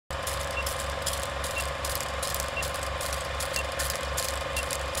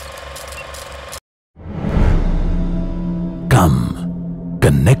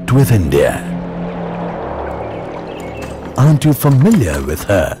connect with India. Aren't you familiar with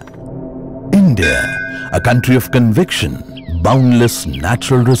her? India, a country of conviction, boundless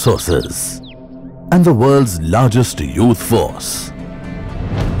natural resources, and the world's largest youth force.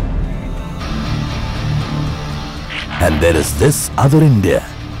 And there is this other India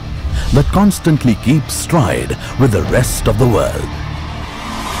that constantly keeps stride with the rest of the world.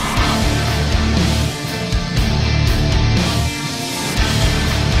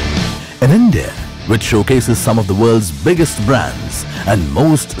 An India which showcases some of the world's biggest brands and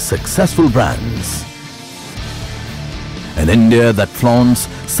most successful brands. An India that flaunts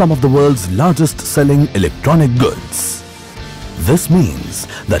some of the world's largest selling electronic goods. This means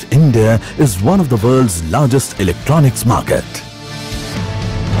that India is one of the world's largest electronics market,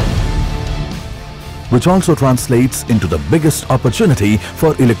 which also translates into the biggest opportunity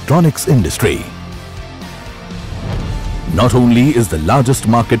for electronics industry. Not only is the largest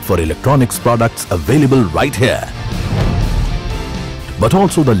market for electronics products available right here, but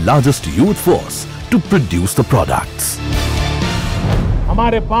also the largest youth force to produce the products.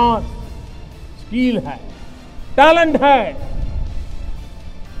 हमारे पास skill है, talent है,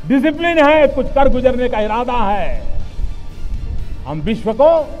 discipline है, कुछ कर गुजरने का इरादा है। हम विश्व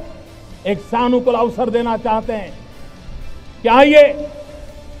को एक सानुकूल अवसर देना चाहते हैं कि आइए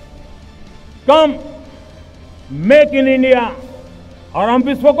कम मेक इन इंडिया, और हम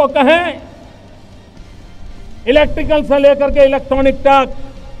विश्व को कहें इलेक्ट्रिकल से लेकर के इलेक्ट्रॉनिक तक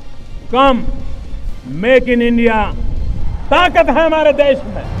कम मेक इन इंडिया। ताकत है हमारे देश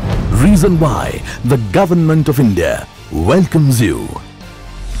में। Reason why the government of India welcomes you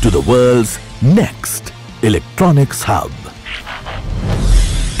to the world's next electronics hub.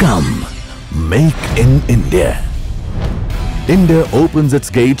 Come, make in India. India opens its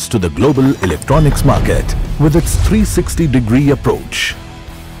gates to the global electronics market with its 360-degree approach.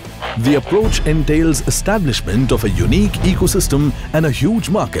 The approach entails establishment of a unique ecosystem and a huge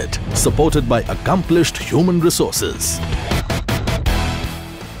market supported by accomplished human resources.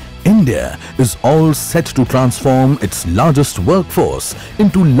 India is all set to transform its largest workforce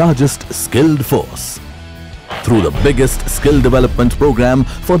into largest skilled force through the biggest skill development program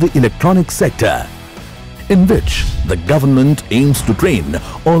for the electronics sector, in which the government aims to train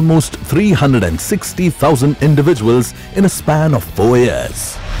almost 360,000 individuals in a span of 4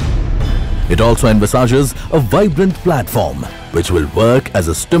 years. It also envisages a vibrant platform which will work as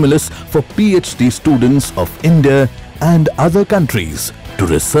a stimulus for PhD students of India and other countries to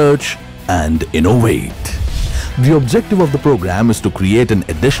research and innovate. The objective of the program is to create an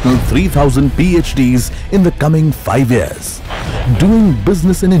additional 3,000 PhDs in the coming 5 years. Doing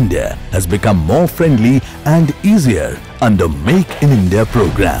business in India has become more friendly and easier under Make in India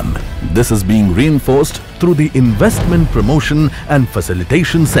program. This is being reinforced through the Investment Promotion and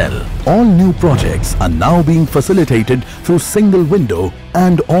Facilitation Cell. All new projects are now being facilitated through single window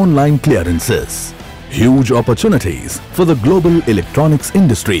and online clearances. Huge opportunities for the global electronics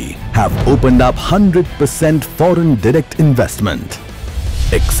industry have opened up 100% foreign direct investment.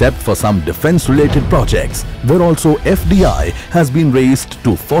 Except for some defense-related projects, where also FDI has been raised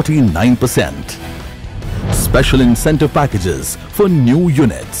to 49%. Special incentive packages for new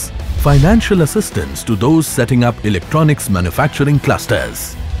units. Financial assistance to those setting up electronics manufacturing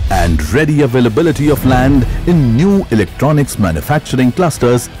clusters. And ready availability of land in new electronics manufacturing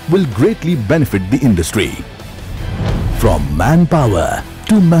clusters will greatly benefit the industry. From manpower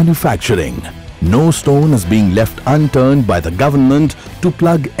to manufacturing, no stone is being left unturned by the government to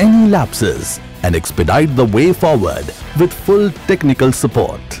plug any lapses and expedite the way forward with full technical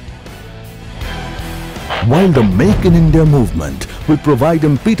support. While the Make in India movement will provide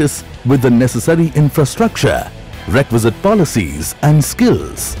impetus with the necessary infrastructure, requisite policies and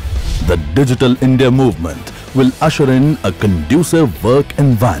skills, the Digital India movement will usher in a conducive work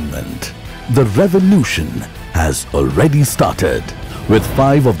environment. The revolution has already started, with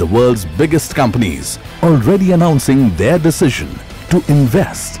 5 of the world's biggest companies already announcing their decision to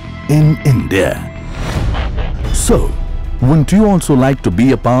invest in India. So, wouldn't you also like to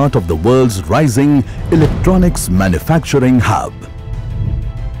be a part of the world's rising electronics manufacturing hub,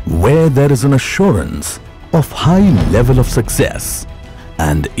 where there is an assurance of high level of success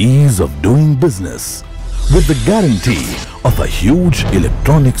and ease of doing business with the guarantee of a huge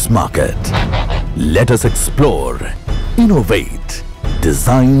electronics market? Let us explore, innovate,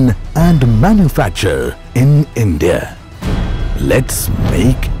 design and manufacture in India. Let's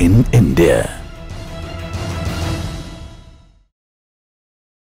make in India.